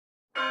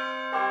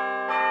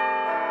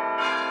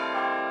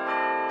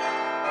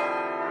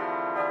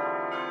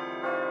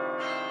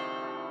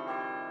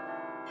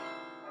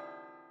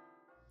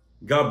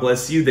God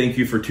bless you. Thank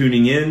you for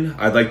tuning in.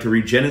 I'd like to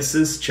read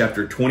Genesis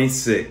chapter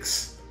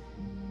 26.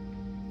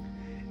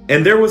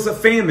 And there was a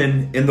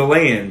famine in the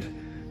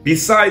land,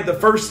 beside the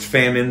first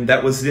famine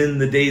that was in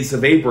the days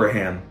of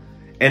Abraham.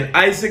 And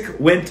Isaac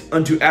went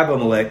unto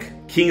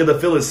Abimelech, king of the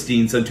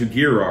Philistines, unto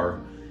Gerar.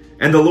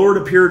 And the Lord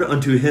appeared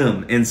unto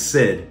him, and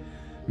said,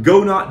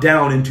 Go not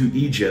down into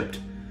Egypt,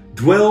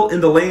 dwell in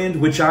the land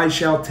which I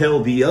shall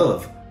tell thee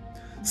of.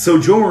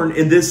 Sojourn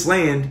in this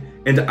land,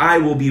 and I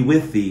will be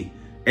with thee,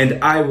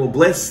 and I will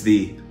bless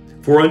thee.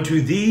 For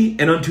unto thee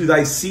and unto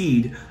thy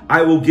seed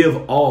I will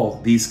give all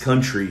these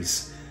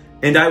countries.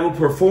 And I will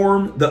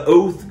perform the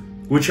oath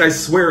which I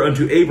swear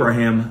unto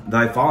Abraham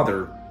thy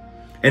father.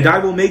 And I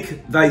will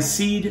make thy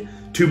seed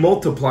to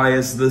multiply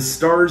as the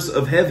stars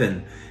of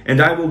heaven.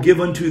 And I will give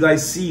unto thy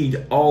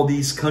seed all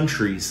these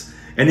countries.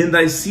 And in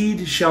thy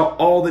seed shall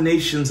all the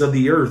nations of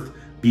the earth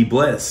be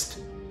blessed.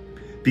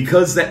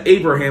 Because that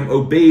Abraham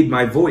obeyed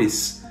my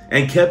voice,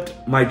 and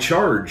kept my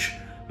charge,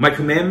 my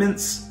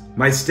commandments,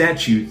 my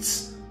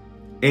statutes,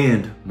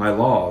 and my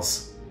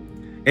laws.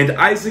 And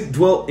Isaac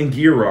dwelt in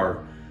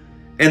Gerar.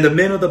 And the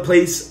men of the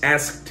place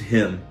asked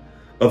him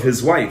of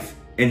his wife.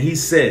 And he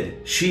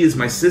said, She is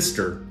my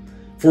sister.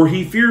 For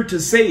he feared to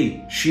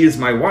say, She is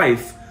my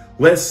wife,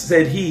 lest,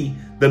 said he,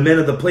 the men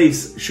of the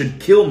place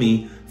should kill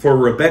me for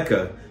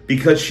Rebekah,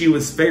 because she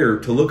was fair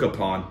to look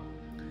upon.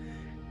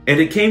 And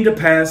it came to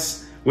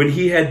pass, when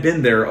he had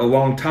been there a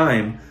long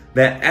time,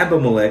 that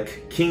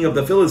Abimelech, king of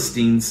the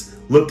Philistines,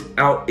 looked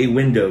out a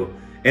window,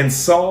 and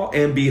saw,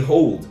 and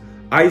behold,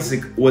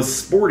 Isaac was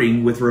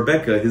sporting with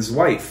Rebekah his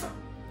wife.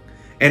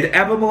 And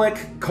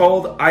Abimelech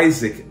called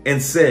Isaac, and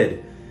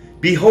said,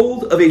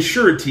 Behold, of a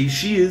surety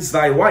she is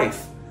thy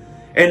wife.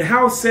 And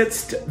how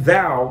saidst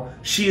thou,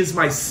 She is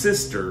my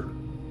sister?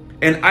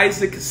 And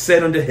Isaac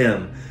said unto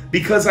him,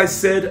 Because I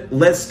said,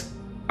 Lest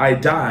I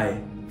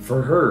die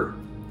for her.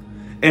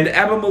 And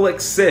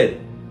Abimelech said,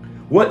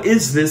 What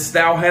is this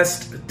thou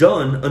hast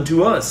done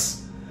unto us?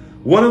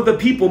 One of the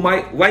people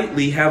might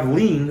lightly have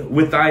leaned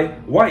with thy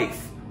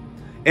wife,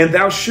 and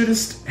thou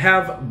shouldest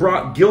have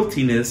brought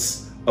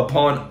guiltiness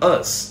upon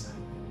us.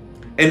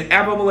 And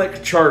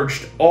Abimelech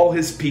charged all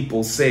his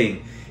people,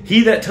 saying,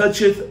 He that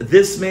toucheth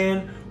this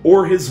man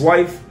or his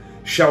wife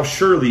shall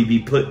surely be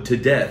put to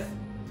death.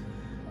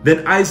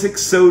 Then Isaac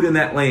sowed in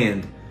that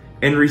land,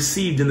 and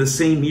received in the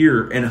same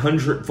year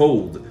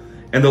 100-fold.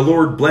 And the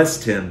Lord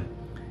blessed him.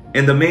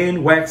 And the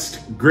man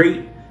waxed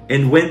great,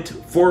 and went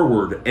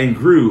forward, and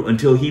grew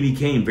until he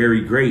became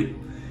very great.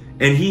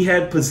 And he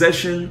had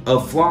possession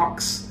of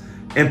flocks,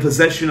 and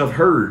possession of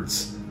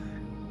herds,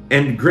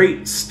 and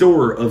great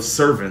store of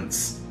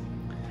servants.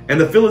 And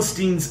the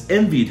Philistines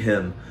envied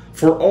him,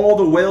 for all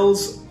the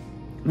wells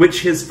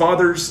which his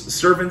father's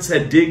servants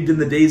had digged in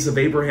the days of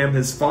Abraham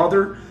his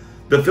father,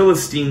 the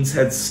Philistines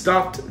had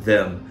stopped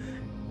them,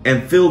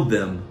 and filled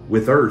them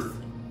with earth.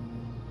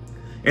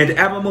 And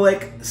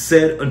Abimelech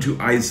said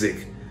unto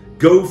Isaac,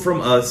 Go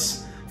from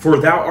us, for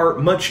thou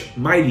art much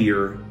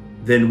mightier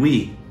than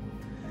we.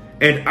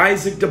 And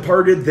Isaac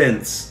departed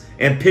thence,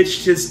 and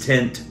pitched his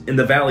tent in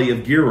the valley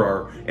of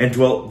Gerar, and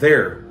dwelt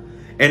there.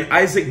 And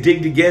Isaac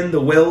digged again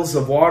the wells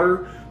of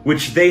water,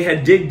 which they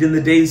had digged in the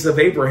days of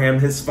Abraham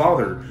his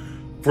father.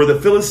 For the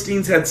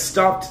Philistines had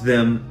stopped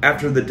them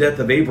after the death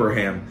of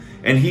Abraham,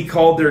 and he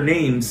called their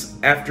names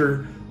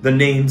after the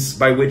names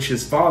by which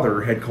his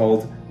father had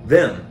called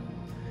them.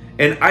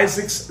 And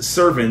Isaac's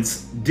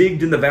servants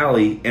digged in the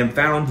valley, and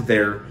found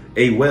there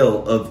a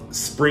well of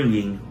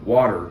springing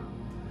water.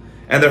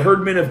 And the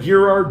herdmen of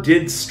Gerar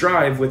did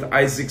strive with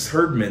Isaac's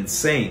herdmen,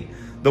 saying,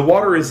 The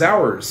water is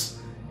ours.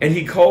 And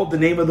he called the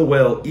name of the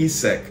well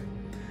Esek,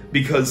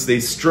 because they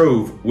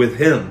strove with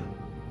him.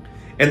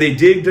 And they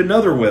digged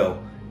another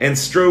well, and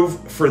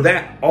strove for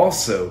that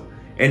also.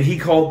 And he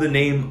called the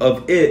name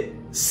of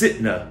it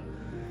Sitnah.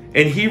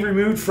 And he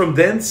removed from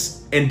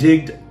thence, and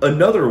digged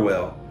another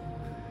well.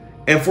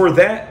 And for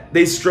that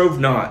they strove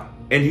not.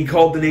 And he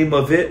called the name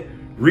of it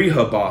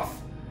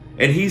Rehoboth.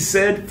 And he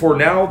said, For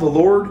now the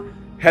Lord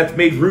hath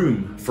made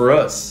room for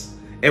us,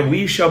 and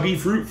we shall be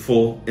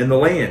fruitful in the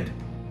land.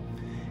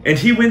 And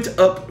he went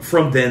up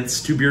from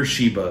thence to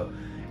Beersheba.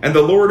 And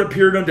the Lord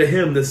appeared unto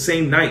him the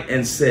same night,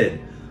 and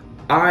said,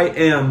 I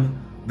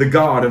am the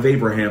God of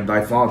Abraham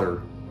thy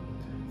father.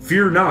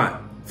 Fear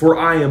not, for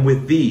I am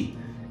with thee,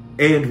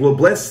 and will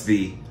bless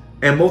thee,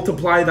 and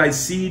multiply thy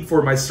seed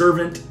for my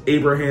servant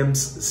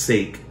Abraham's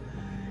sake.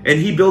 And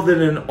he builded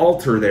an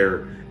altar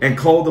there, and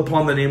called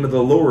upon the name of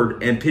the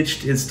Lord, and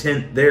pitched his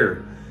tent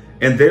there.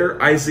 And there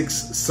Isaac's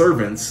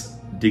servants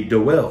digged a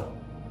well.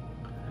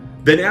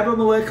 Then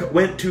Abimelech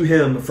went to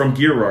him from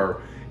Gerar,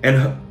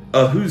 and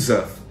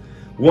Ahuzzath,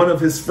 one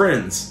of his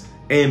friends,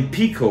 and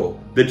Pekah,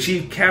 the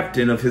chief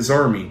captain of his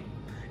army.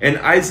 And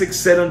Isaac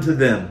said unto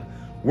them,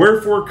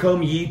 Wherefore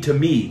come ye to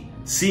me,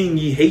 seeing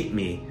ye hate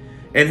me,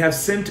 and have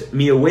sent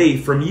me away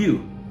from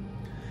you?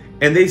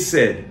 And they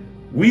said,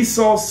 We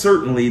saw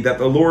certainly that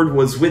the Lord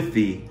was with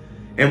thee.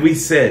 And we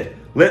said,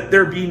 Let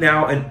there be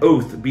now an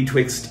oath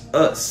betwixt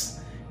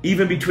us,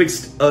 even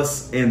betwixt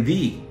us and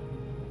thee.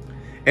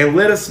 and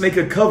let us make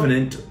a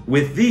covenant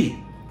with thee,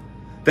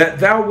 that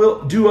thou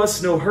wilt do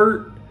us no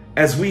hurt,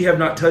 as we have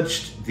not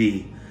touched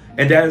thee,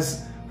 and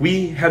as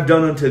we have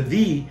done unto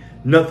thee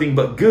nothing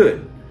but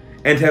good,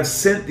 and have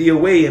sent thee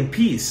away in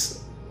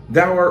peace.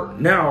 Thou art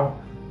now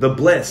the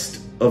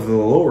blessed of the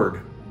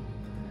Lord.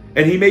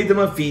 And he made them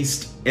a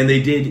feast, and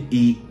they did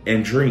eat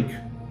and drink.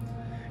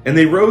 And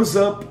they rose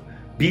up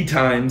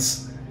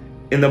betimes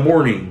in the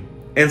morning,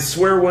 and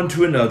sware one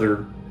to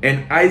another.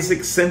 And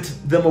Isaac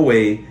sent them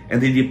away,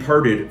 and they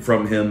departed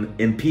from him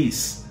in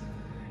peace.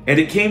 And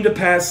it came to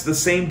pass the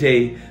same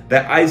day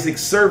that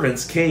Isaac's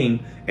servants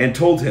came and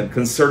told him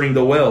concerning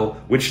the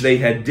well which they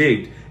had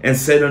digged, and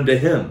said unto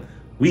him,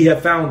 We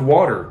have found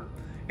water.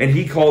 And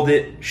he called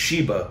it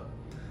Sheba.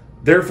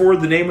 Therefore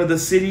the name of the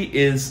city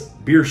is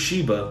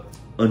Beersheba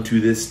unto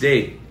this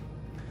day.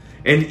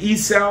 And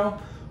Esau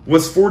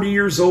was 40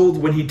 years old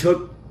when he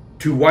took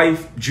to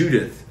wife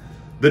Judith,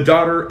 the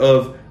daughter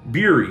of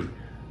Beeri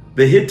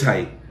the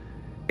Hittite,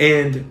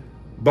 and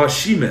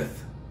Bashemath,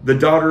 the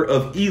daughter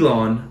of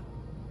Elon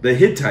the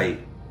Hittite,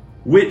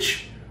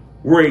 which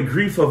were a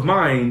grief of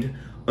mind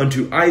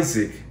unto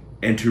Isaac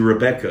and to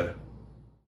Rebekah.